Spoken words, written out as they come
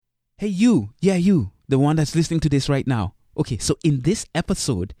Hey, you. Yeah, you. The one that's listening to this right now. Okay, so in this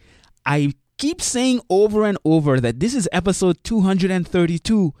episode, I keep saying over and over that this is episode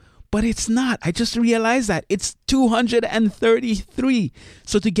 232, but it's not. I just realized that it's 233.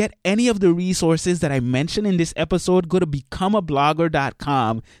 So to get any of the resources that I mentioned in this episode, go to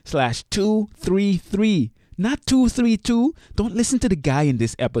becomeablogger.com/233. Not 232. Don't listen to the guy in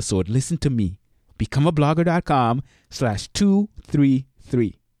this episode. Listen to me.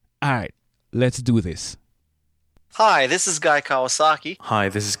 Becomeablogger.com/233. All right, let's do this. Hi, this is Guy Kawasaki. Hi,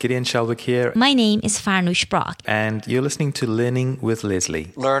 this is Gideon Shelwick here. My name is Farnoosh Brock. And you're listening to Learning with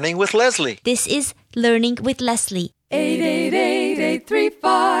Leslie. Learning with Leslie. This is Learning with Leslie.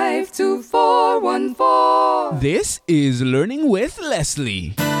 888-835-2414. This is Learning with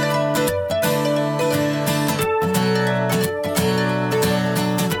Leslie.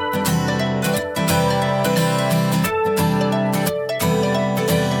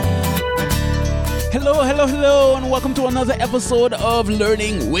 Hello, and welcome to another episode of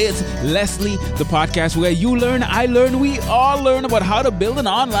Learning with Leslie, the podcast where you learn, I learn, we all learn about how to build an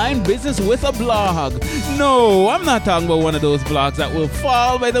online business with a blog. No, I'm not talking about one of those blogs that will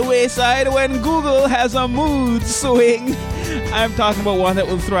fall by the wayside when Google has a mood swing. I'm talking about one that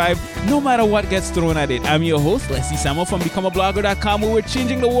will thrive no matter what gets thrown at it. I'm your host, Leslie Samuel from BecomeAblogger.com, where we're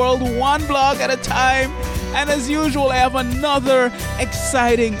changing the world one blog at a time. And as usual, I have another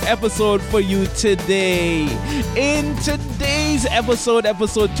exciting episode for you today. In today's episode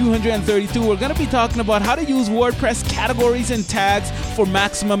 232, we're going to be talking about how to use WordPress categories and tags for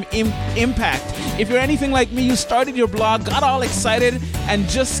maximum impact. If you're anything like me, you started your blog, got all excited, and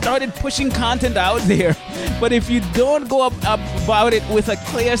just started pushing content out there. But if you don't go about it with a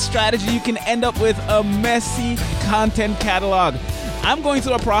clear strategy, you can end up with a messy content catalog. I'm going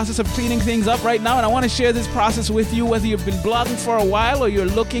through a process of cleaning things up right now, and I want to share this process with you, whether you've been blogging for a while or you're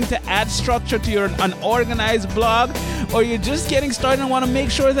looking to add structure to your unorganized blog, or you're just getting started and want to make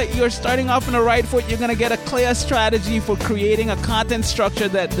sure that you're starting off on the right foot. You're going to get a clear strategy for creating a content structure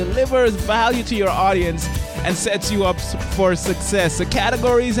that delivers value to your audience and sets you up for success. So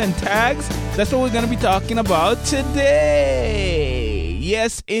categories and tags, that's what we're going to be talking about today.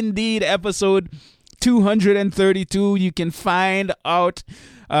 Yes, indeed, episode 232. You can find out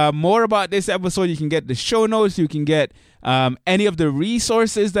more about this episode. You can get the show notes. You can get any of the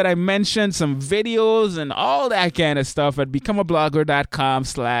resources that I mentioned, some videos and all that kind of stuff at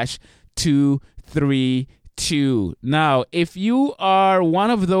becomeablogger.com/232. Now, if you are one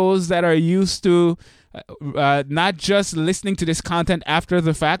of those that are used to not just listening to this content after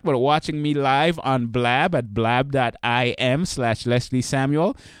the fact, but watching me live on Blab at blab.im/Leslie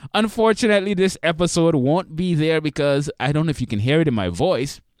Samuel. Unfortunately, this episode won't be there because I don't know if you can hear it in my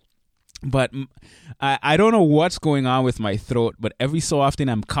voice, but I don't know what's going on with my throat, but every so often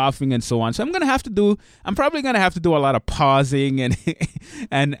I'm coughing and so on. So I'm probably going to have to do a lot of pausing and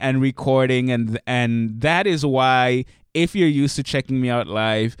and recording, and that is why, if you're used to checking me out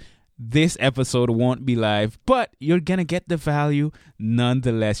live, this episode won't be live, but you're going to get the value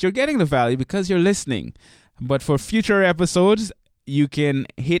nonetheless. You're getting the value because you're listening. But for future episodes, you can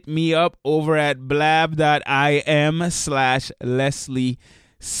hit me up over at blab.im/Leslie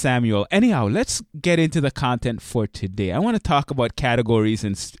Samuel. Anyhow, let's get into the content for today. I want to talk about categories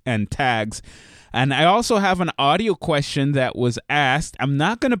and tags. And I also have an audio question that was asked. I'm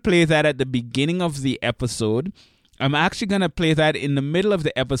not going to play that at the beginning of the episode. I'm actually going to play that in the middle of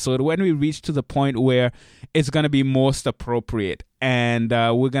the episode when we reach to the point where it's going to be most appropriate. And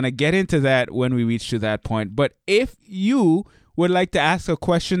we're going to get into that when we reach to that point. But if you would like to ask a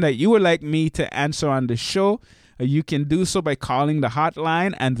question that you would like me to answer on the show, you can do so by calling the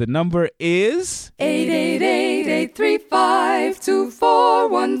hotline. And the number is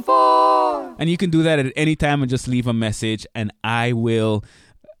 888-835-2414. And you can do that at any time and just leave a message, and I will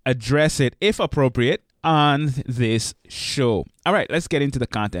address it, if appropriate, on this show. All right, let's get into the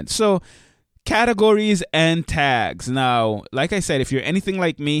content. So, categories and tags. Now, like I said, if you're anything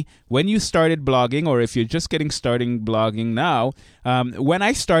like me, when you started blogging, or if you're just getting started blogging now, when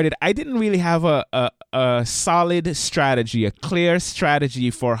I started, I didn't really have a solid strategy, a clear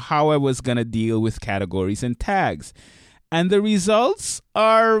strategy for how I was going to deal with categories and tags. And the results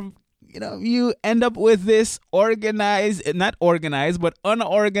are, you end up with this unorganized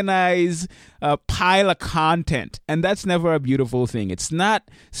pile of content. And that's never a beautiful thing. It's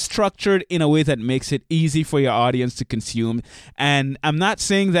not structured in a way that makes it easy for your audience to consume. And I'm not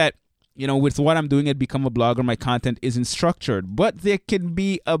saying that, with what I'm doing at Become a Blogger, my content isn't structured, but there can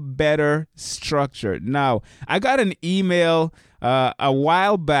be a better structure. Now, I got an email a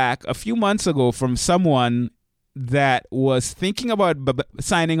while back, a few months ago, from someone that was thinking about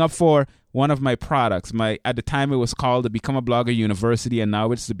signing up for one of my products. At the time, it was called the Become a Blogger University, and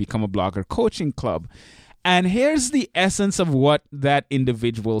now it's the Become a Blogger Coaching Club. And here's the essence of what that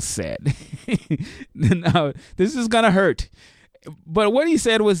individual said. Now, this is going to hurt. But what he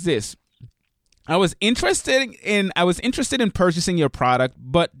said was this. I was interested in purchasing your product,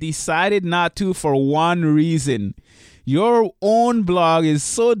 but decided not to for one reason. Your own blog is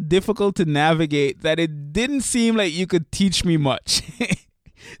so difficult to navigate that it didn't seem like you could teach me much.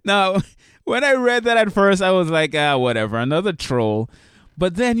 Now, when I read that at first, I was like, whatever, another troll.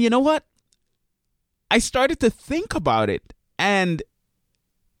 But then, you know what? I started to think about it, and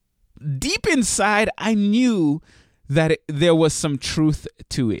deep inside, I knew that there was some truth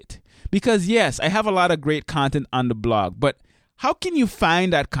to it. Because yes, I have a lot of great content on the blog, but how can you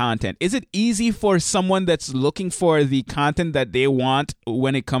find that content? Is it easy for someone that's looking for the content that they want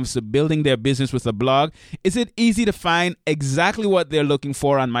when it comes to building their business with a blog? Is it easy to find exactly what they're looking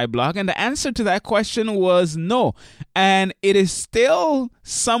for on my blog? And the answer to that question was no. And it is still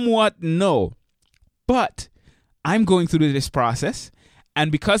somewhat no. But I'm going through this process.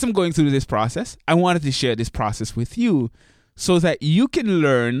 And because I'm going through this process, I wanted to share this process with you so that you can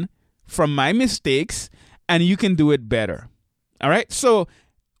learn from my mistakes and you can do it better. All right. So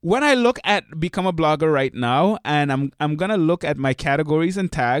when I look at Become a Blogger right now, and I'm going to look at my categories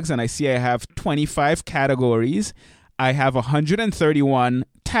and tags, and I see I have 25 categories. I have 131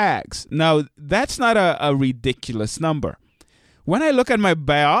 tags. Now, that's not a ridiculous number. When I look at my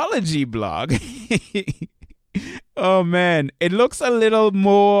biology blog, oh man, it looks a little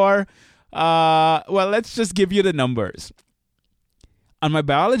more, well, let's just give you the numbers. On my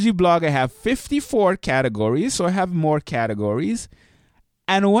biology blog, I have 54 categories, so I have more categories.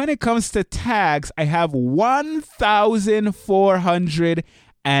 And when it comes to tags, I have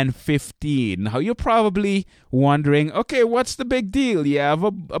 1,415. Now, you're probably wondering, okay, what's the big deal? You have a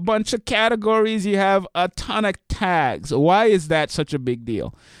bunch of categories, you have a ton of tags. Why is that such a big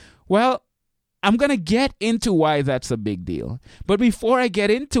deal? Well, I'm going to get into why that's a big deal. But before I get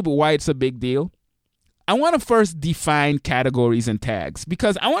into why it's a big deal, I want to first define categories and tags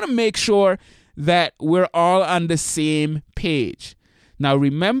because I want to make sure that we're all on the same page. Now,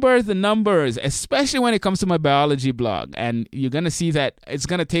 remember the numbers, especially when it comes to my biology blog. And you're going to see that it's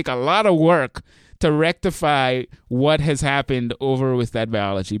going to take a lot of work to rectify what has happened over with that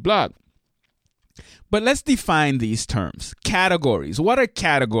biology blog. But let's define these terms. Categories. What are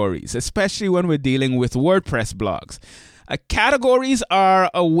categories, especially when we're dealing with WordPress blogs? Categories are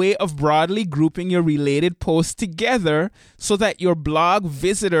a way of broadly grouping your related posts together so that your blog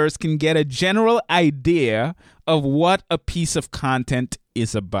visitors can get a general idea of what a piece of content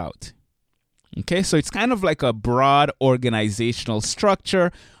is about. Okay, so it's kind of like a broad organizational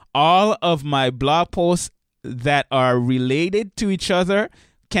structure. All of my blog posts that are related to each other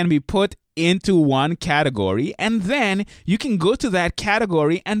can be put into one category, and then you can go to that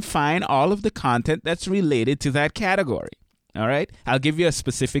category and find all of the content that's related to that category. All right, I'll give you a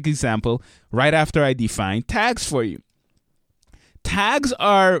specific example right after I define tags for you. Tags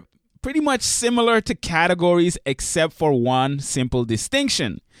are pretty much similar to categories except for one simple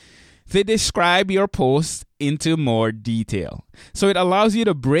distinction. They describe your post into more detail. So it allows you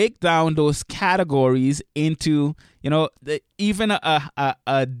to break down those categories into, even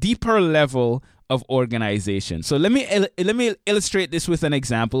a deeper level of organization. So let me illustrate this with an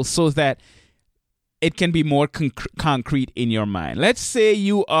example so that it can be more concrete in your mind. Let's say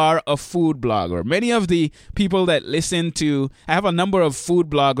you are a food blogger. Many of the people that I have a number of food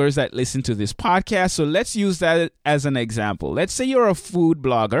bloggers that listen to this podcast. So let's use that as an example. Let's say you're a food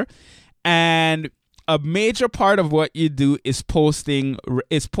blogger and a major part of what you do is post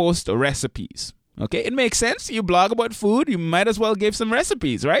recipes. Okay, it makes sense. You blog about food, you might as well give some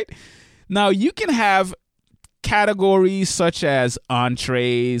recipes, right? Now you can have categories such as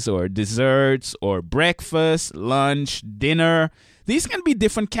entrees or desserts or breakfast, lunch, dinner. These can be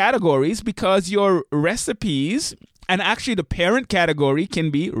different categories because your recipes, and actually the parent category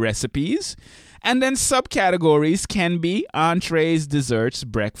can be recipes, and then subcategories can be entrees, desserts,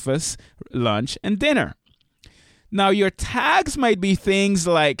 breakfast, lunch, and dinner. Now your tags might be things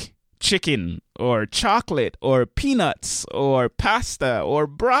like chicken or chocolate or peanuts or pasta or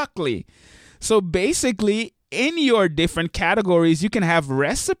broccoli. So basically, in your different categories, you can have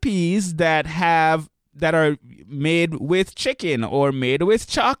recipes that are made with chicken or made with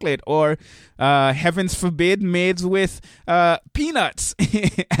chocolate or, heavens forbid, made with peanuts.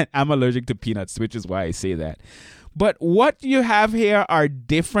 I'm allergic to peanuts, which is why I say that. But what you have here are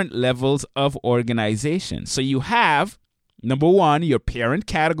different levels of organization. So you have, number one, your parent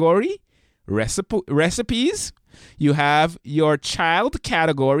category, recipes. You have your child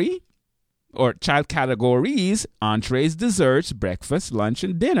category or child categories, entrees, desserts, breakfast, lunch,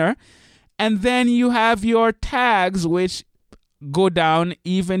 and dinner. And then you have your tags, which go down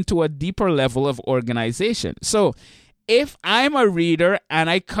even to a deeper level of organization. So if I'm a reader and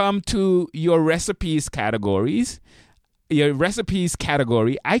I come to your recipes category,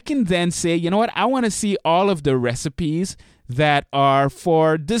 I can then say, you know what, I want to see all of the recipes that are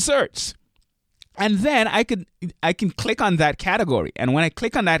for desserts. And then I can click on that category. And when I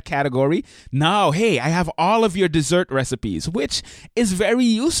click on that category, now, hey, I have all of your dessert recipes, which is very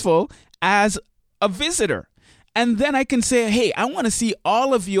useful as a visitor. And then I can say, hey, I want to see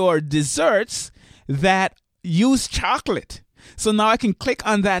all of your desserts that use chocolate. So now I can click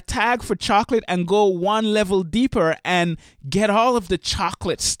on that tag for chocolate and go one level deeper and get all of the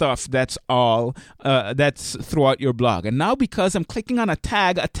chocolate stuff that's throughout your blog. And now because I'm clicking on a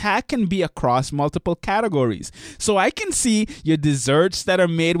tag can be across multiple categories. So I can see your desserts that are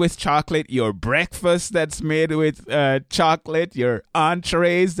made with chocolate, your breakfast that's made with chocolate, your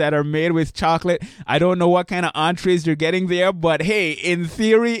entrees that are made with chocolate. I don't know what kind of entrees you're getting there, but hey, in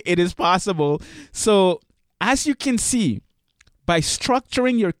theory, it is possible. So as you can see, by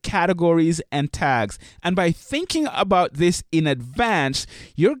structuring your categories and tags, and by thinking about this in advance,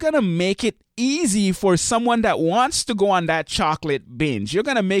 you're going to make it easy for someone that wants to go on that chocolate binge. You're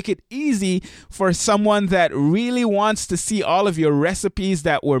going to make it easy for someone that really wants to see all of your recipes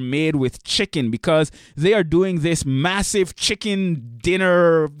that were made with chicken, because they are doing this massive chicken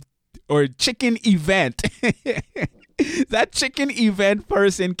dinner or chicken event. That chicken event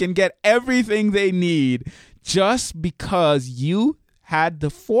person can get everything they need just because you had the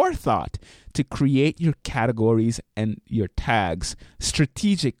forethought to create your categories and your tags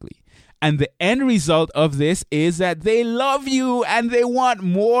strategically. And the end result of this is that they love you and they want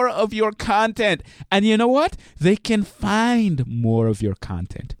more of your content. And you know what? They can find more of your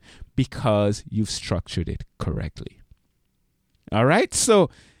content because you've structured it correctly. All right? So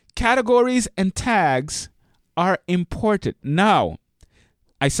categories and tags are important. Now,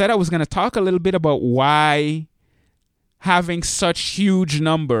 I said I was going to talk a little bit about why having such huge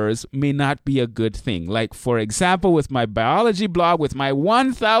numbers may not be a good thing. Like, for example, with my biology blog, with my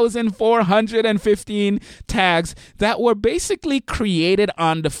 1,415 tags that were basically created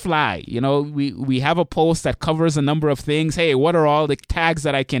on the fly. You know, we have a post that covers a number of things. Hey, what are all the tags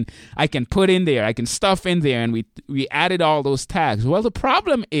that I can put in there? I can stuff in there, and we added all those tags. Well, the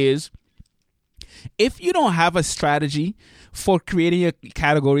problem is, if you don't have a strategy for creating your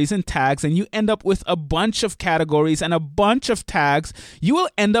categories and tags, and you end up with a bunch of categories and a bunch of tags, you will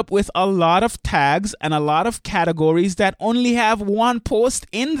end up with a lot of tags and a lot of categories that only have one post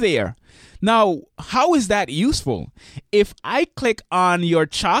in there. Now, how is that useful? If I click on your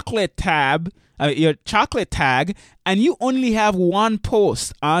chocolate tag, and you only have one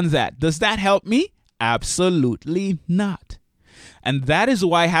post on that, does that help me? Absolutely not. And that is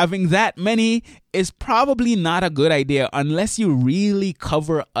why having that many is probably not a good idea unless you really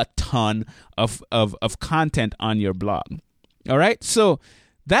cover a ton of content on your blog. All right. So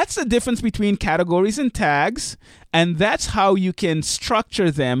that's the difference between categories and tags. And that's how you can structure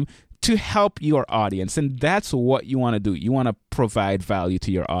them to help your audience. And that's what you want to do. You want to provide value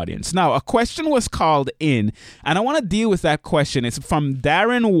to your audience. Now, a question was called in, and I want to deal with that question. It's from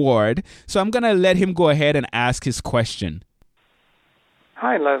Darren Ward. So I'm going to let him go ahead and ask his question.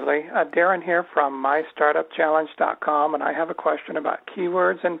 Hi, Leslie. Darren here from MyStartupChallenge.com, and I have a question about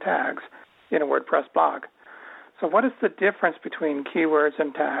keywords and tags in a WordPress blog. So what is the difference between keywords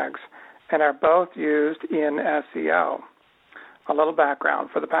and tags, and are both used in SEO? A little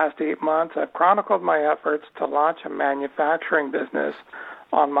background. For the past 8 months, I've chronicled my efforts to launch a manufacturing business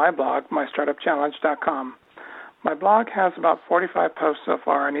on my blog, MyStartupChallenge.com. My blog has about 45 posts so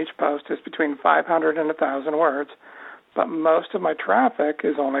far, and each post is between 500 and 1,000 words. But most of my traffic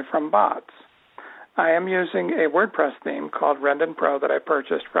is only from bots. I am using a WordPress theme called Rendon Pro that I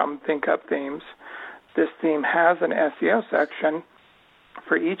purchased from ThinkUp Themes. This theme has an SEO section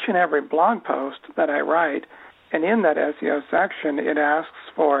for each and every blog post that I write, and in that SEO section, it asks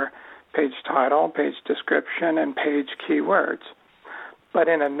for page title, page description, and page keywords. But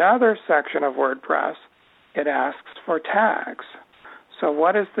in another section of WordPress, it asks for tags. So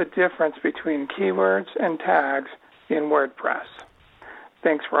what is the difference between keywords and tags in WordPress?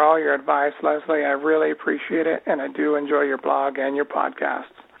 Thanks for all your advice, Leslie. I really appreciate it, and I do enjoy your blog and your podcasts.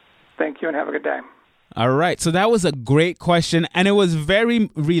 Thank you, and have a good day. All right, so that was a great question, and it was very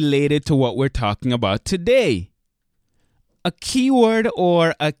related to what we're talking about today. A keyword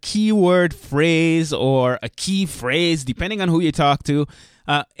or a keyword phrase or a key phrase, depending on who you talk to,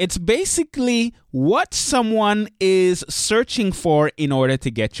 It's basically what someone is searching for in order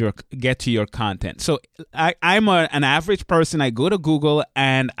to get to your content. So I'm an average person. I go to Google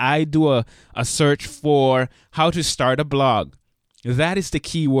and I do a search for how to start a blog. That is the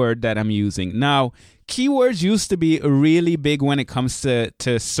keyword that I'm using. Now, keywords used to be really big when it comes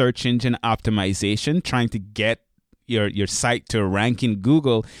to search engine optimization, trying to get your site to rank in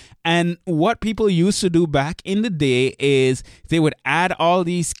Google. And what people used to do back in the day is they would add all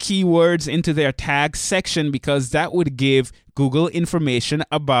these keywords into their tag section because that would give Google information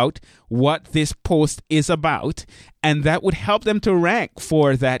about what this post is about, and that would help them to rank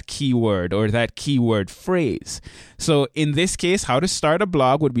for that keyword or that keyword phrase. So in this case, how to start a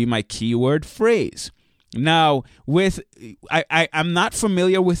blog would be my keyword phrase. Now, I'm not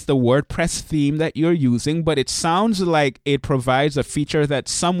familiar with the WordPress theme that you're using, but it sounds like it provides a feature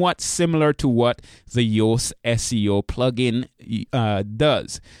that's somewhat similar to what the Yoast SEO plugin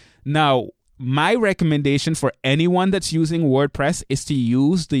does. Now, my recommendation for anyone that's using WordPress is to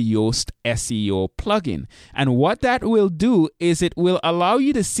use the Yoast SEO plugin. And what that will do is it will allow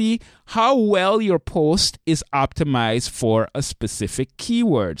you to see how well your post is optimized for a specific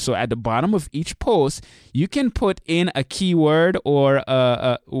keyword. So at the bottom of each post, you can put in a keyword or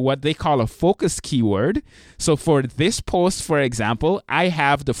what they call a focus keyword. So for this post, for example, I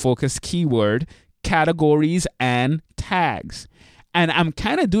have the focus keyword categories and tags. And I'm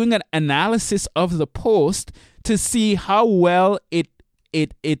kind of doing an analysis of the post to see how well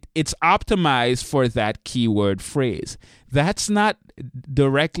it's optimized for that keyword phrase. That's not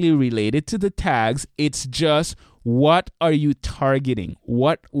directly related to the tags. It's just what are you targeting?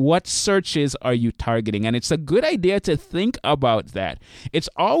 What searches are you targeting? And it's a good idea to think about that. It's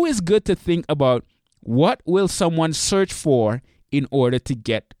always good to think about what will someone search for in order to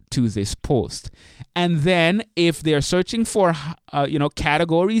get to this post. And then if they're searching for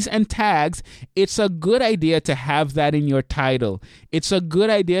categories and tags, it's a good idea to have that in your title. It's a good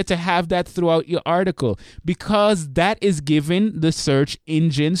idea to have that throughout your article, because that is giving the search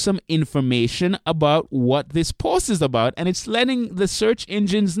engine some information about what this post is about, and it's letting the search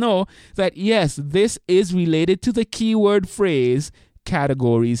engines know that yes, this is related to the keyword phrase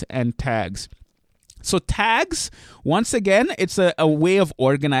categories and tags. So tags, once again, it's a way of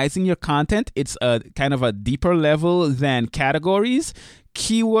organizing your content. It's a kind of a deeper level than categories.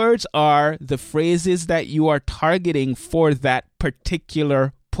 Keywords are the phrases that you are targeting for that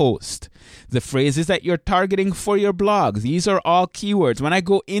particular post. The phrases that you're targeting for your blog. These are all keywords. When I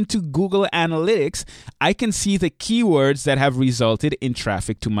go into Google Analytics, I can see the keywords that have resulted in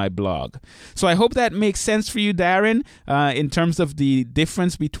traffic to my blog. So I hope that makes sense for you, Darren, in terms of the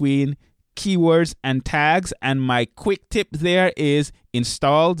difference between keywords and tags. And my quick tip there is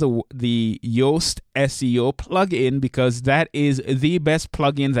install the Yoast SEO plugin, because that is the best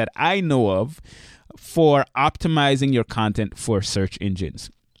plugin that I know of for optimizing your content for search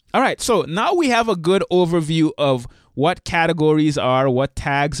engines. All right, so now we have a good overview of what categories are, what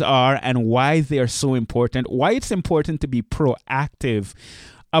tags are, and why they're so important, why it's important to be proactive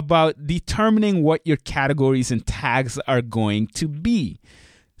about determining what your categories and tags are going to be.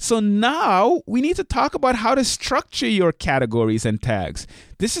 So now we need to talk about how to structure your categories and tags.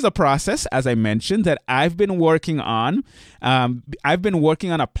 This is a process, as I mentioned, that I've been working on. I've been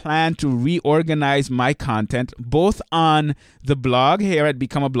working on a plan to reorganize my content, both on the blog here at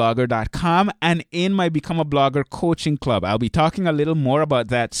becomeablogger.com and in my Become a Blogger coaching club. I'll be talking a little more about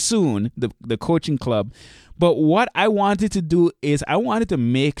that soon, the coaching club. But what I wanted to do is I wanted to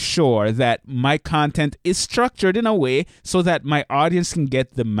make sure that my content is structured in a way so that my audience can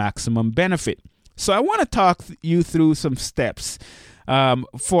get the maximum benefit. So I want to talk you through some steps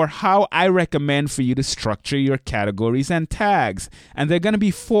for how I recommend for you to structure your categories and tags. And there are going to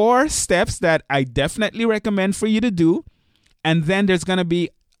be 4 steps that I definitely recommend for you to do. And then there's going to be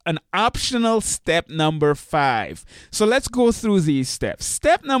an optional step number 5. So let's go through these steps.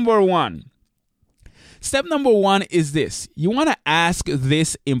 Step number 1. Step number 1 is this. You want to ask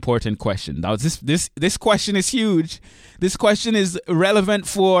this important question. Now, this question is huge. This question is relevant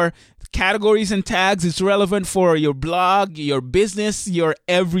for categories and tags. It's relevant for your blog, your business, your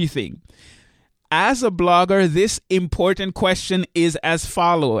everything. As a blogger, this important question is as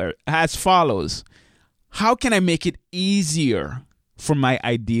follows. How can I make it easier for my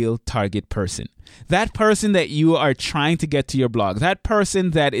ideal target person? That person that you are trying to get to your blog, that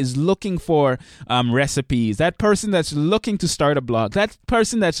person that is looking for recipes, that person that's looking to start a blog, that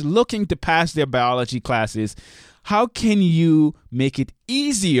person that's looking to pass their biology classes. How can you make it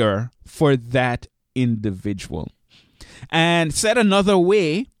easier for that individual? And said another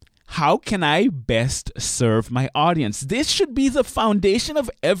way, how can I best serve my audience? This should be the foundation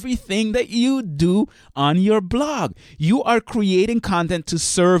of everything that you do on your blog. You are creating content to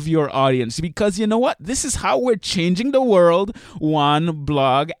serve your audience because you know what? This is how we're changing the world one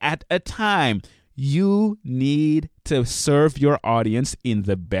blog at a time. You need to serve your audience in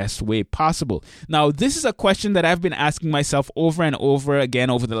the best way possible. Now, this is a question that I've been asking myself over and over again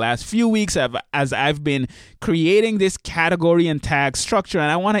over the last few weeks as I've been creating this category and tag structure. And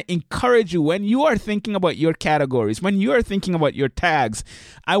I want to encourage you, when you are thinking about your categories, when you are thinking about your tags,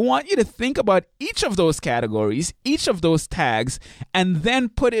 I want you to think about each of those categories, each of those tags, and then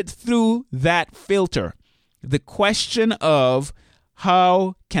put it through that filter. The question of,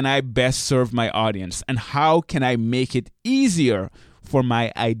 how can I best serve my audience and how can I make it easier for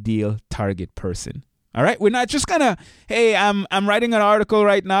my ideal target person? All right, we're not just gonna, hey, I'm writing an article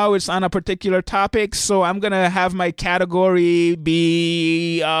right now. It's on a particular topic, so I'm gonna have my category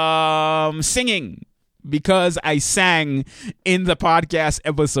be singing because I sang in the podcast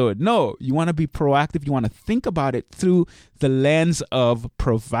episode. No, you want to be proactive. You want to think about it through the lens of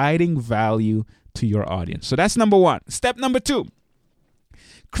providing value to your audience. So that's number one. Step number two.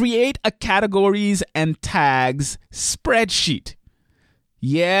 Create a categories and tags spreadsheet.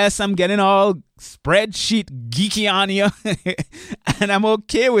 Yes, I'm getting all spreadsheet geeky on you, and I'm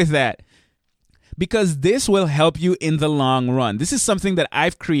okay with that because this will help you in the long run. This is something that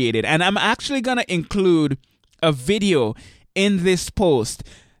I've created, and I'm actually going to include a video in this post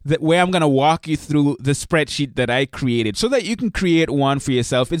where I'm going to walk you through the spreadsheet that I created so that you can create one for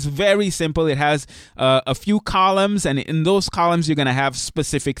yourself. It's very simple. It has a few columns, and in those columns, you're going to have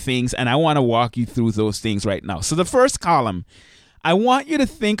specific things, and I want to walk you through those things right now. So the first column, I want you to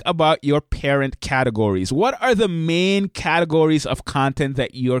think about your parent categories. What are the main categories of content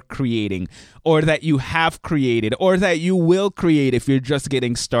that you're creating or that you have created or that you will create if you're just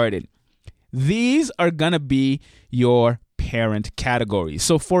getting started? These are going to be your parent categories.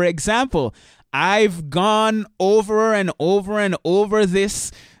 So for example, I've gone over and over and over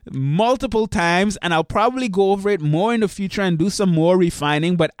this multiple times, and I'll probably go over it more in the future and do some more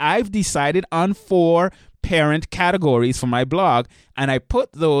refining, but I've decided on 4 parent categories for my blog, and I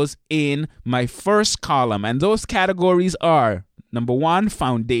put those in my first column, and those categories are: number 1,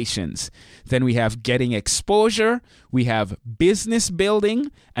 foundations. Then we have getting exposure, we have business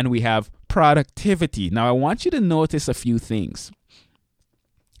building, and we have productivity. Now, I want you to notice a few things.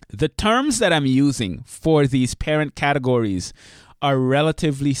 The terms that I'm using for these parent categories are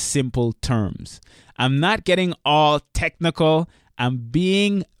relatively simple terms. I'm not getting all technical. I'm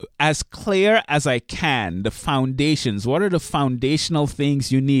being as clear as I can. The foundations. What are the foundational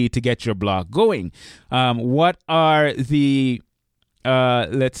things you need to get your blog going? What are the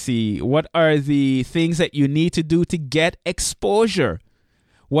What are the things that you need to do to get exposure?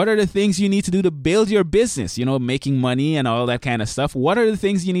 What are the things you need to do to build your business? You know, making money and all that kind of stuff. What are the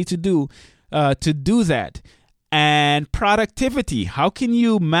things you need to do that? And productivity. How can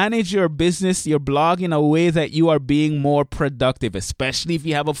you manage your business, your blog in a way that you are being more productive, especially if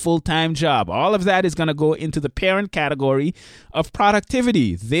you have a full-time job? All of that is going to go into the parent category of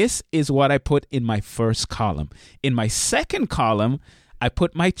productivity. This is what I put in my first column. In my second column, I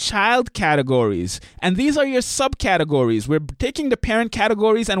put my child categories, and these are your subcategories. We're taking the parent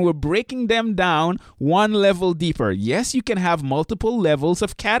categories and we're breaking them down one level deeper. Yes, you can have multiple levels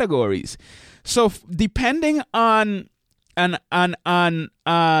of categories. So depending on the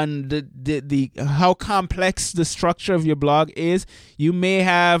how complex the structure of your blog is, you may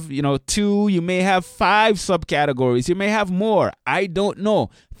have 2, you may have 5 subcategories, you may have more. I don't know.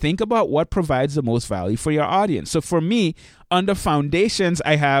 Think about what provides the most value for your audience. So for me, under foundations,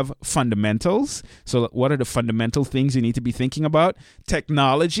 I have fundamentals. So what are the fundamental things you need to be thinking about?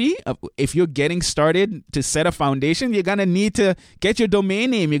 Technology. If you're getting started to set a foundation, you're going to need to get your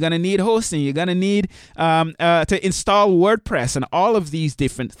domain name. You're going to need hosting. You're going to need to install WordPress and all of these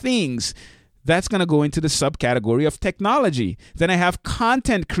different things. That's going to go into the subcategory of technology. Then I have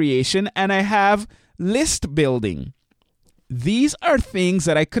content creation and I have list building. These are things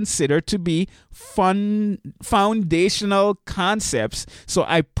that I consider to be foundational concepts. So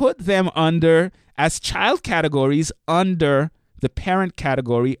I put them as child categories under the parent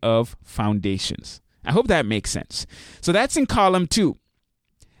category of foundations. I hope that makes sense. So that's in column 2.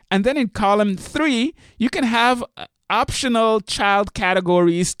 And then in column 3, you can have optional child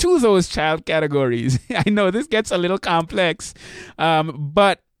categories to those child categories. I know this gets a little complex,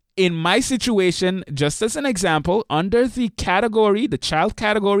 but in my situation, just as an example, under the child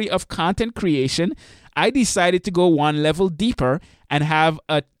category of content creation, I decided to go one level deeper and have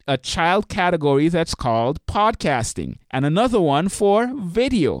a child category that's called podcasting and another one for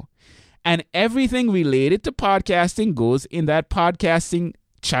video. And everything related to podcasting goes in that podcasting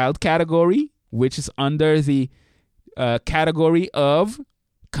child category, which is under the category of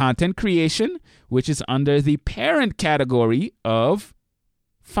content creation, which is under the parent category of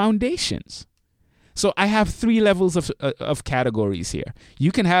foundations. So I have 3 levels of categories here.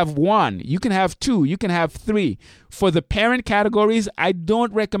 You can have 1, you can have 2, you can have 3. For the parent categories, I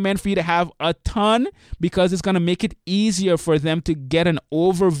don't recommend for you to have a ton because it's going to make it easier for them to get an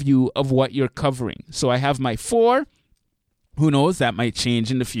overview of what you're covering. So I have my 4. Who knows, that might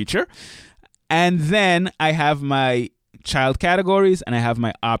change in the future. And then I have my child categories and I have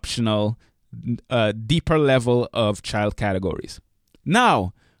my optional deeper level of child categories.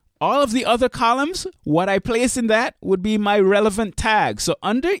 Now, all of the other columns, what I place in that would be my relevant tags. So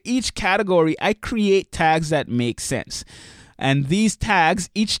under each category, I create tags that make sense. And these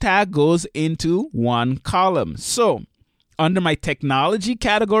tags, each tag goes into one column. So under my technology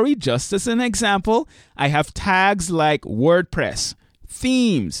category, just as an example, I have tags like WordPress,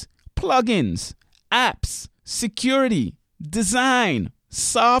 themes, plugins, apps, security, design,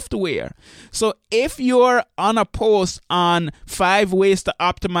 software. So if you're on a post on 5 ways to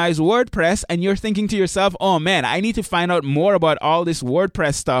optimize WordPress and you're thinking to yourself, oh man, I need to find out more about all this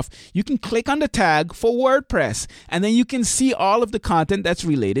WordPress stuff, you can click on the tag for WordPress and then you can see all of the content that's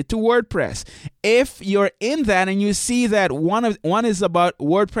related to WordPress. If you're in that and you see that one is about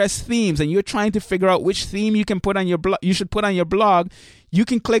WordPress themes and you're trying to figure out which theme you can put on your you should put on your blog, you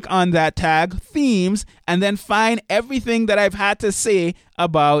can click on that tag, themes, and then find everything that I've had to say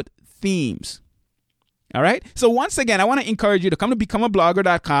about themes. All right. So once again, I want to encourage you to come to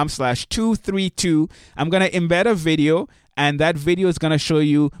becomeablogger.com/232. I'm going to embed a video, and that video is going to show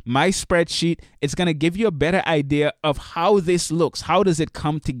you my spreadsheet. It's going to give you a better idea of how this looks. How does it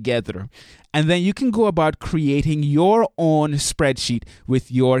come together? And then you can go about creating your own spreadsheet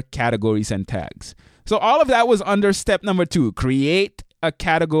with your categories and tags. So all of that was under step number 2, create a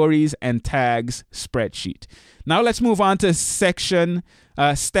categories and tags spreadsheet. Now let's move on to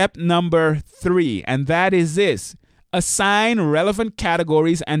step number 3, and that is this: assign relevant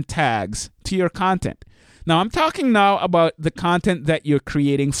categories and tags to your content. Now I'm talking now about the content that you're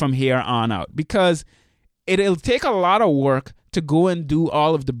creating from here on out, because it'll take a lot of work to go and do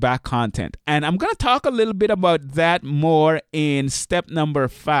all of the back content. And I'm going to talk a little bit about that more in step number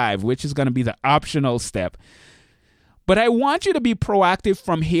 5, which is going to be the optional step. But I want you to be proactive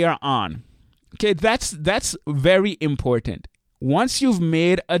from here on. Okay, that's very important. Once you've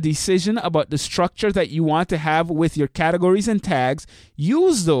made a decision about the structure that you want to have with your categories and tags,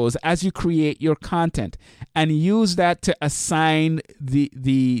 use those as you create your content and use that to assign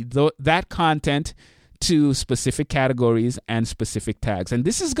that content to specific categories and specific tags. And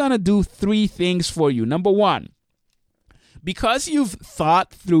this is going to do 3 things for you. Number 1, because you've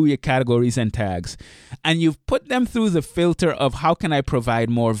thought through your categories and tags and you've put them through the filter of how can I provide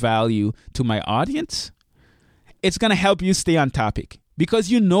more value to my audience, it's going to help you stay on topic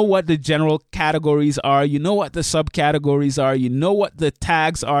because you know what the general categories are, you know what the subcategories are, you know what the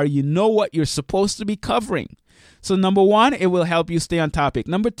tags are, you know what you're supposed to be covering. So number 1, it will help you stay on topic.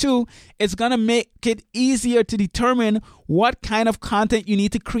 Number 2, it's going to make it easier to determine what kind of content you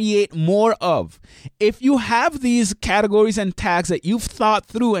need to create more of. If you have these categories and tags that you've thought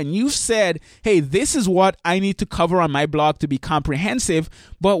through and you've said, hey, this is what I need to cover on my blog to be comprehensive,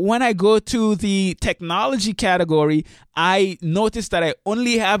 but when I go to the technology category, I notice that I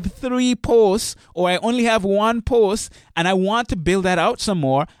only have 3 posts or I only have 1 post and I want to build that out some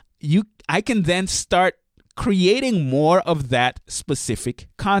more, I can then start creating more of that specific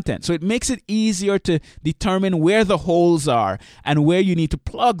content. So it makes it easier to determine where the holes are and where you need to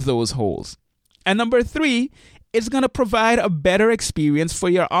plug those holes. And number 3, it's going to provide a better experience for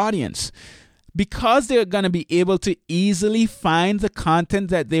your audience. Because they're going to be able to easily find the content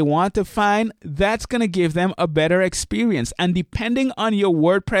that they want to find, that's going to give them a better experience. And depending on your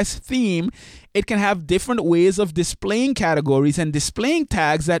WordPress theme, it can have different ways of displaying categories and displaying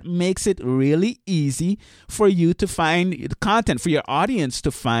tags that makes it really easy for you to find the content, for your audience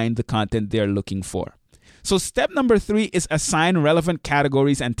to find the content they're looking for. So step number 3 is assign relevant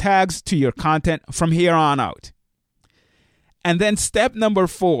categories and tags to your content from here on out. And then step number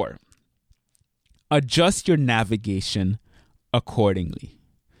 4, adjust your navigation accordingly.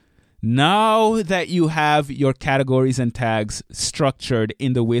 Now that you have your categories and tags structured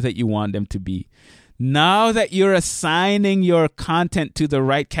in the way that you want them to be, now that you're assigning your content to the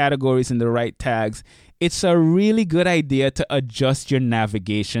right categories and the right tags, it's a really good idea to adjust your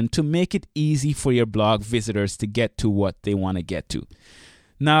navigation to make it easy for your blog visitors to get to what they want to get to.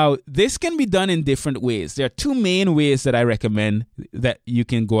 Now, this can be done in different ways. There are two main ways that I recommend that you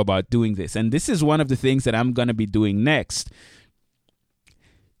can go about doing this. And this is one of the things that I'm going to be doing next.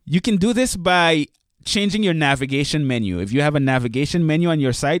 You can do this by changing your navigation menu. If you have a navigation menu on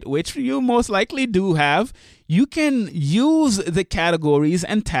your site, which you most likely do have, you can use the categories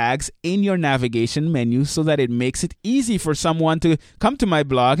and tags in your navigation menu so that it makes it easy for someone to come to my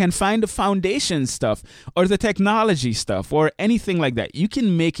blog and find the foundation stuff or the technology stuff or anything like that. You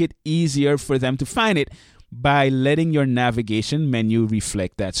can make it easier for them to find it by letting your navigation menu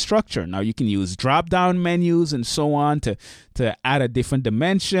reflect that structure. Now, you can use drop-down menus and so on to add a different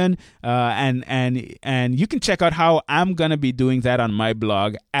dimension, and you can check out how I'm going to be doing that on my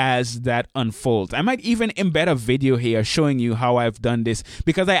blog as that unfolds. I might even embed a video here showing you how I've done this,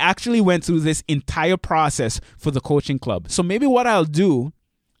 because I actually went through this entire process for the coaching club. So maybe what I'll do,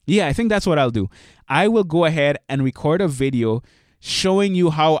 I think that's what I'll do. I will go ahead and record a video showing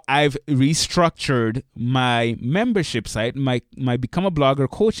you how I've restructured my membership site, my Become a Blogger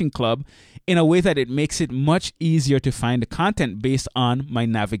coaching club, in a way that it makes it much easier to find the content based on my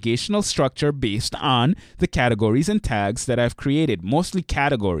navigational structure, based on the categories and tags that I've created, mostly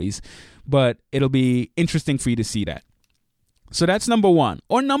categories, but it'll be interesting for you to see that. So that's number one.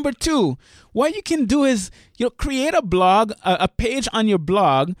 Or number two, what you can do is create a blog, a page on your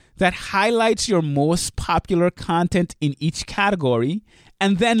blog that highlights your most popular content in each category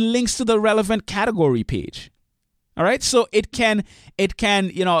and then links to the relevant category page. All right. So it can,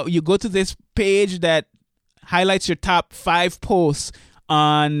 you go to this page that highlights your top 5 posts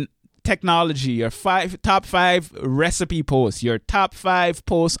on technology, your top 5 recipe posts, your top 5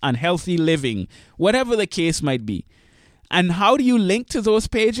 posts on healthy living, whatever the case might be. And how do you link to those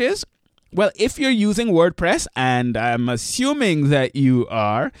pages? Well, if you're using WordPress, and I'm assuming that you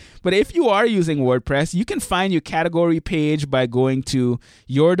are, but if you are using WordPress, you can find your category page by going to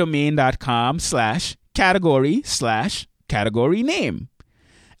yourdomain.com/category/category name.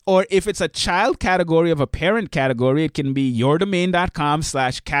 Or if it's a child category of a parent category, it can be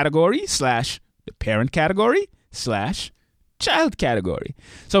yourdomain.com/category/the parent category/child category.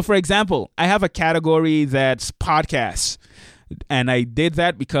 So for example, I have a category that's podcasts, and I did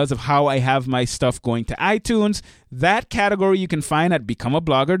that because of how I have my stuff going to iTunes. That category you can find at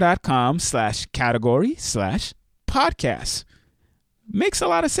becomeablogger.com/category/podcasts. Makes a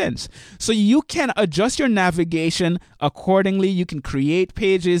lot of sense. So you can adjust your navigation accordingly. You can create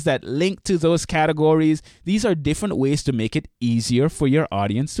pages that link to those categories. These are different ways to make it easier for your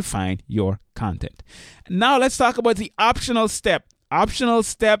audience to find your content. Now let's talk about the optional step. Optional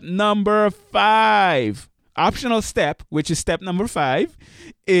step number 5. Optional step, which is step number 5,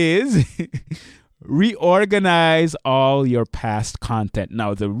 is reorganize all your past content.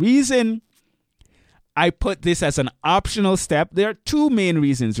 Now, the reason I put this as an optional step, there are 2 main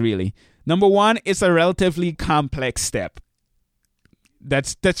reasons, really. Number one, it's a relatively complex step.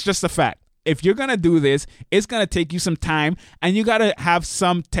 That's just a fact. If you're going to do this, it's going to take you some time, and you got to have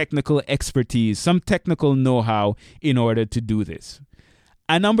some technical expertise, some technical know-how in order to do this.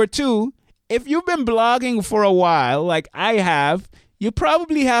 And number 2, if you've been blogging for a while, like I have, you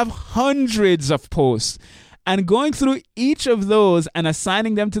probably have hundreds of posts. And going through each of those and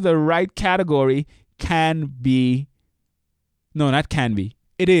assigning them to the right category it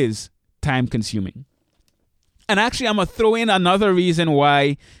is time consuming. And actually, I'm going to throw in another reason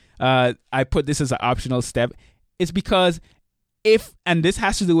why I put this as an optional step. It's because and this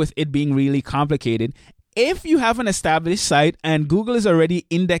has to do with it being really complicated, if you have an established site and Google is already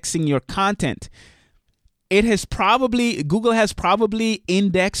indexing your content, Google has probably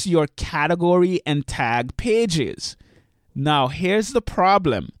indexed your category and tag pages. Now, here's the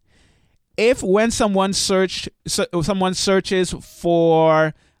problem. When someone searches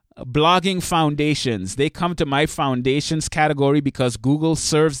for blogging foundations, they come to my foundations category because Google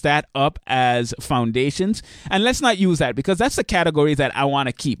serves that up as foundations. And let's not use that because that's the category that I want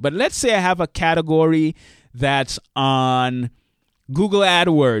to keep. But let's say I have a category that's on Google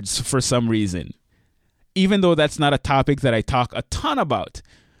AdWords for some reason, even though that's not a topic that I talk a ton about.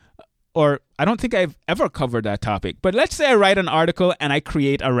 Or I don't think I've ever covered that topic. But let's say I write an article and I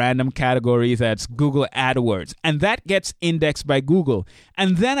create a random category that's Google AdWords, and that gets indexed by Google.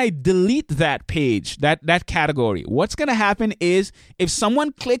 And then I delete that page, that category. What's going to happen is if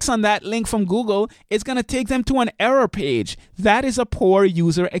someone clicks on that link from Google, it's going to take them to an error page. That is a poor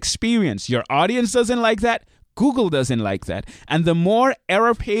user experience. Your audience doesn't like that. Google doesn't like that. And the more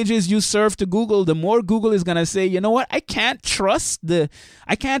error pages you serve to Google, the more Google is going to say, you know what? I can't trust that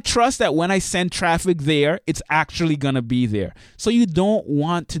when I send traffic there, it's actually going to be there. So you don't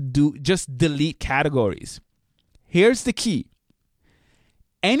want to just delete categories. Here's the key.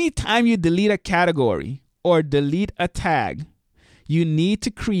 anytime you delete a category or delete a tag, you need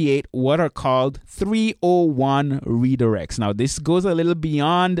to create what are called 301 redirects. Now, this goes a little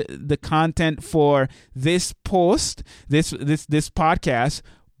beyond the content for this post, this podcast,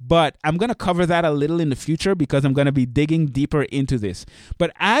 but I'm going to cover that a little in the future because I'm going to be digging deeper into this.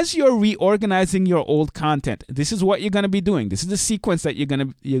 But as you're reorganizing your old content, this is what you're going to be doing. This is the sequence that you're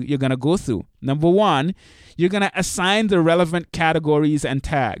going to go through. Number 1, you're going to assign the relevant categories and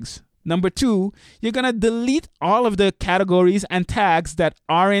tags. Number 2, you're going to delete all of the categories and tags that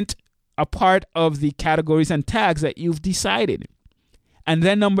aren't a part of the categories and tags that you've decided. And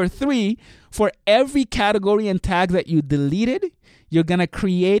then number 3, for every category and tag that you deleted, you're going to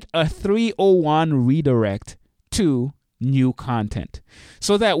create a 301 redirect to new content.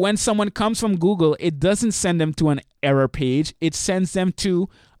 So that when someone comes from Google, it doesn't send them to an error page. It sends them to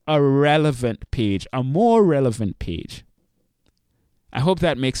a relevant page, a more relevant page. I hope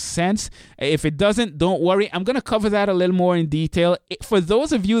that makes sense. If it doesn't, don't worry. I'm going to cover that a little more in detail. For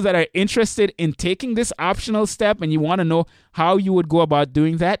those of you that are interested in taking this optional step and you want to know how you would go about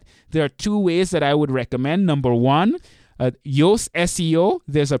doing that, there are 2 ways that I would recommend. Number 1, Yoast SEO.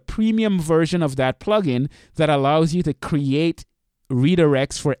 There's a premium version of that plugin that allows you to create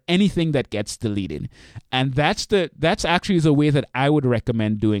redirects for anything that gets deleted. And that's actually the way that I would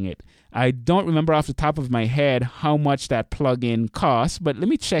recommend doing it. I don't remember off the top of my head how much that plugin costs, but let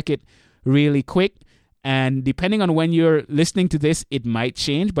me check it really quick. And depending on when you're listening to this, it might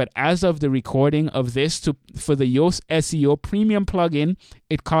change. But as of the recording of this, for the Yoast SEO premium plugin,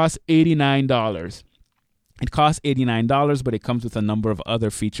 it costs $89. It costs $89, but it comes with a number of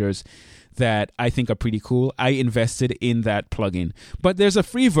other features that I think are pretty cool. I invested in that plugin. But there's a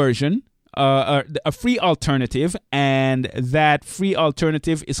free version, a free alternative, and that free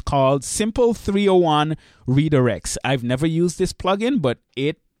alternative is called Simple 301 Redirects. I've never used this plugin, but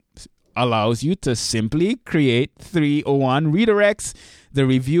it allows you to simply create 301 redirects. The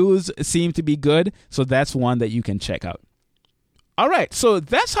reviews seem to be good, so that's one that you can check out. All right, so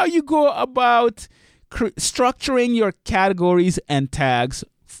that's how you go about structuring your categories and tags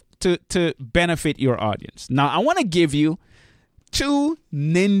to benefit your audience. Now, I want to give you 2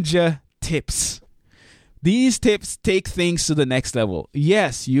 ninja tips. These tips take things to the next level.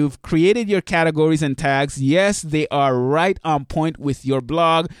 Yes, you've created your categories and tags. Yes, they are right on point with your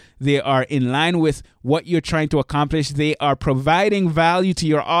blog. They are in line with what you're trying to accomplish. They are providing value to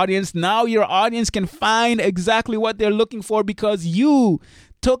your audience. Now your audience can find exactly what they're looking for because you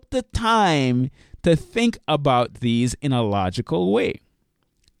took the time to think about these in a logical way.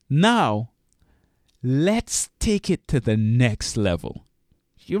 Now, let's take it to the next level.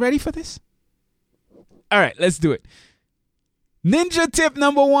 You ready for this? All right, let's do it. Ninja tip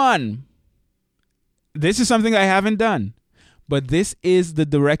number 1. This is something I haven't done, but this is the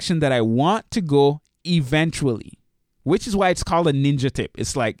direction that I want to go eventually, which is why it's called a ninja tip.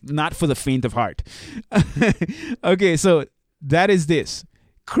 It's like not for the faint of heart. Okay, so that is this.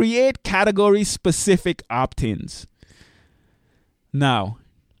 Create category-specific opt-ins. Now,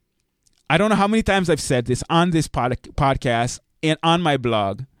 I don't know how many times I've said this on this podcast and on my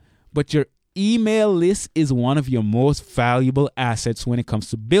blog, but your email list is one of your most valuable assets when it comes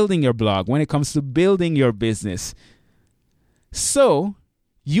to building your blog, when it comes to building your business. So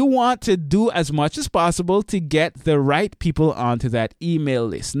you want to do as much as possible to get the right people onto that email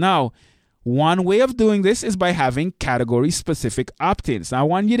list. Now, one way of doing this is by having category-specific opt-ins. Now, I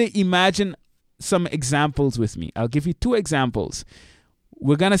want you to imagine some examples with me. I'll give you 2 examples.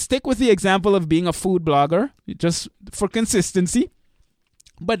 We're going to stick with the example of being a food blogger, just for consistency.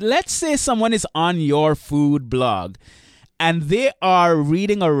 But let's say someone is on your food blog and they are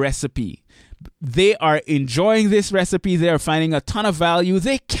reading a recipe. They are enjoying this recipe. They are finding a ton of value.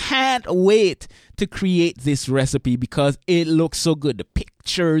 They can't wait to create this recipe because it looks so good. The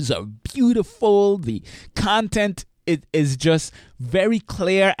pictures are beautiful. The content is just very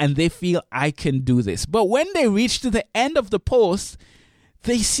clear and they feel I can do this. But when they reach to the end of the post,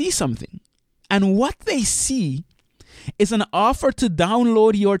 they see something. And what they see is an offer to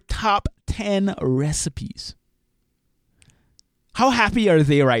download your top 10 recipes. How happy are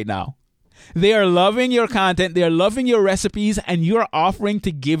they right now? They are loving your content. They are loving your recipes, and you're offering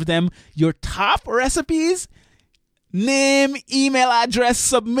to give them your top recipes. Name, email address,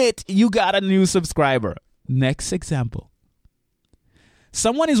 submit. You got a new subscriber. Next example.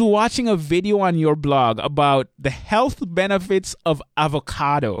 Someone is watching a video on your blog about the health benefits of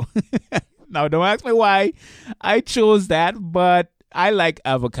avocado. Now, don't ask me why I chose that, but I like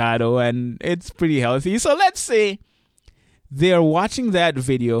avocado and it's pretty healthy. So let's say they're watching that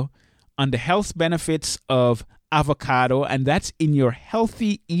video on the health benefits of avocado, and that's in your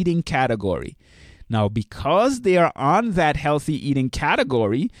healthy eating category. Now, because they are on that healthy eating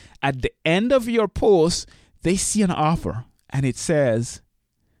category, at the end of your post, they see an offer, and it says,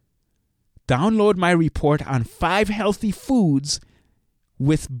 download my report on 5 healthy foods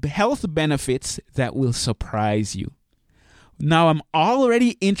with health benefits that will surprise you. Now, I'm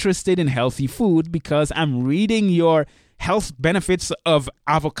already interested in healthy food because I'm reading your health benefits of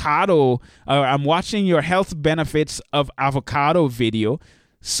avocado, or I'm watching your health benefits of avocado video.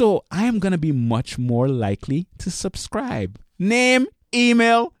 So I am going to be much more likely to subscribe. Name,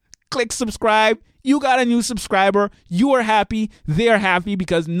 email, click subscribe. You got a new subscriber. You are happy. They're happy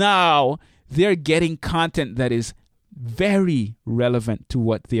because now they're getting content that is very relevant to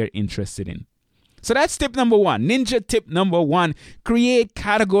what they're interested in. So that's tip number 1. Ninja tip number 1, create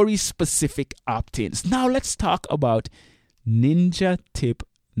category-specific opt-ins. Now let's talk about ninja tip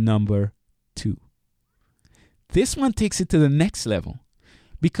number 2. This one takes it to the next level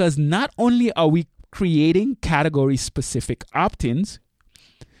because not only are we creating category-specific opt-ins,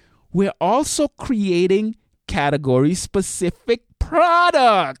 we're also creating category-specific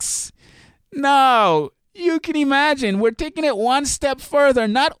products. Now, you can imagine we're taking it one step further.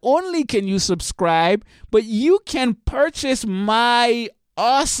 Not only can you subscribe, but you can purchase my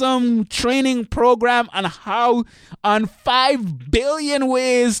awesome training program on 5 billion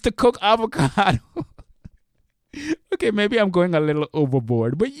ways to cook avocado. Okay, maybe I'm going a little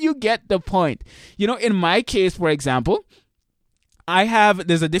overboard, but you get the point. You know, in my case, for example,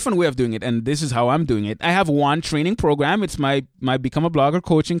 there's a different way of doing it, and this is how I'm doing it. I have one training program. It's my Become a Blogger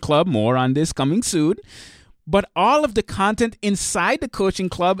coaching club. More on this coming soon. But all of the content inside the coaching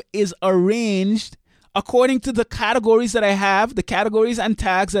club is arranged according to the categories that I have, the categories and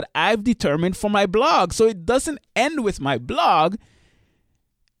tags that I've determined for my blog. So it doesn't end with my blog.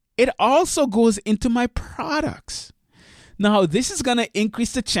 It also goes into my products. Now, this is going to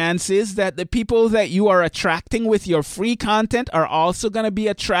increase the chances that the people that you are attracting with your free content are also going to be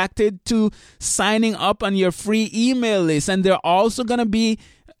attracted to signing up on your free email list. And they're also going to be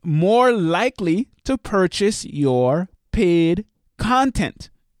more likely to purchase your paid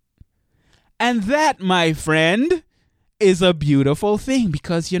content. And that, my friend, is a beautiful thing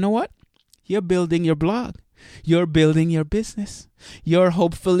because you know what? You're building your blog. You're building your business. You're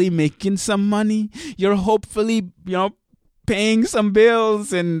hopefully making some money. You're hopefully, paying some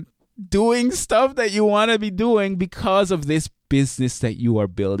bills and doing stuff that you want to be doing because of this business that you are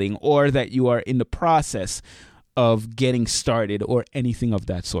building or that you are in the process of getting started or anything of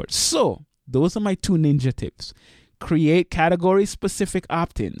that sort. So those are my 2 ninja tips. Create category-specific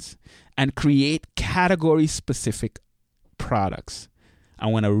opt-ins and create category-specific products. I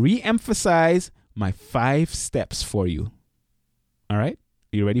want to re-emphasize my 5 steps for you. All right?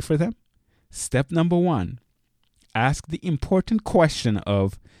 Are you ready for them? Step number 1. Ask the important question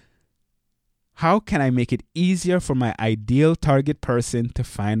of how can I make it easier for my ideal target person to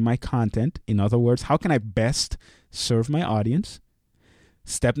find my content? In other words, how can I best serve my audience?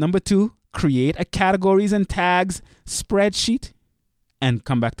 Step number 2, create a categories and tags spreadsheet and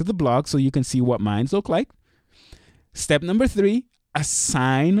come back to the blog so you can see what mine look like. Step number 3,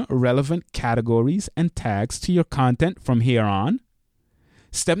 assign relevant categories and tags to your content from here on.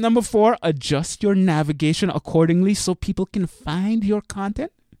 Step number 4, adjust your navigation accordingly so people can find your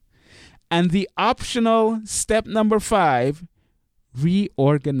content. And the optional step number 5,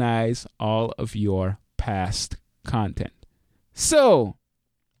 reorganize all of your past content. So,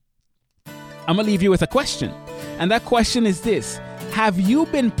 I'm going to leave you with a question. And that question is this. Have you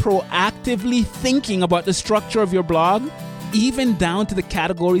been proactively thinking about the structure of your blog, even down to the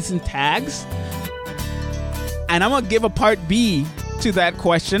categories and tags? And I'm going to give a part B to that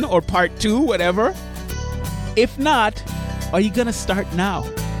question, or part 2, whatever. If not, are you going to start now?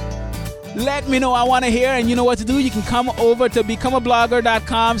 Let me know. I want to hear, and you know what to do. You can come over to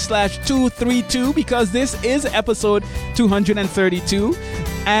becomeablogger.com/232 because this is episode 232.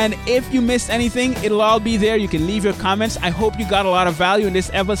 And if you missed anything, it'll all be there. You can leave your comments. I hope you got a lot of value in this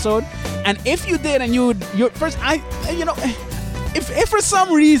episode. And if you did, and you're first, if for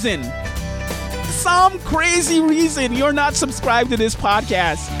some reason, some crazy reason you're not subscribed to this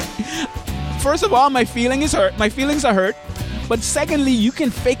podcast, first of all, my feelings are hurt. But secondly, you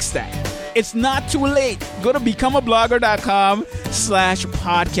can fix that. It's not too late. Go to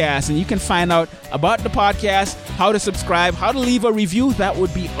becomeablogger.com/podcast and you can find out about the podcast, how to subscribe, how to leave a review. That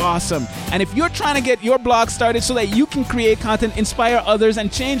would be awesome. And if you're trying to get your blog started so that you can create content, inspire others,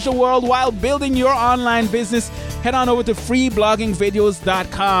 and change the world while building your online business, head on over to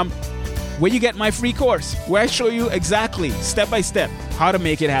freebloggingvideos.com where you get my free course where I show you exactly step by step how to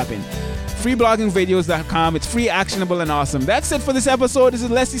make it happen. freebloggingvideos.com. It's free, actionable, and awesome. That's it for this episode. This is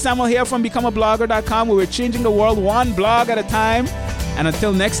Leslie Samuel here from becomeablogger.com, where we're changing the world one blog at a time. And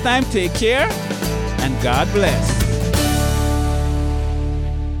until next time, take care and God bless.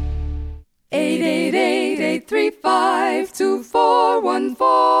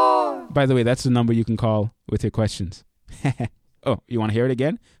 888-835-2414. By the way, that's the number you can call with your questions. Oh, you want to hear it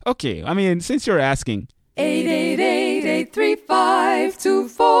again? Okay, since you're asking.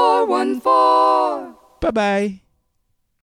 888-835-2414. Bye-bye.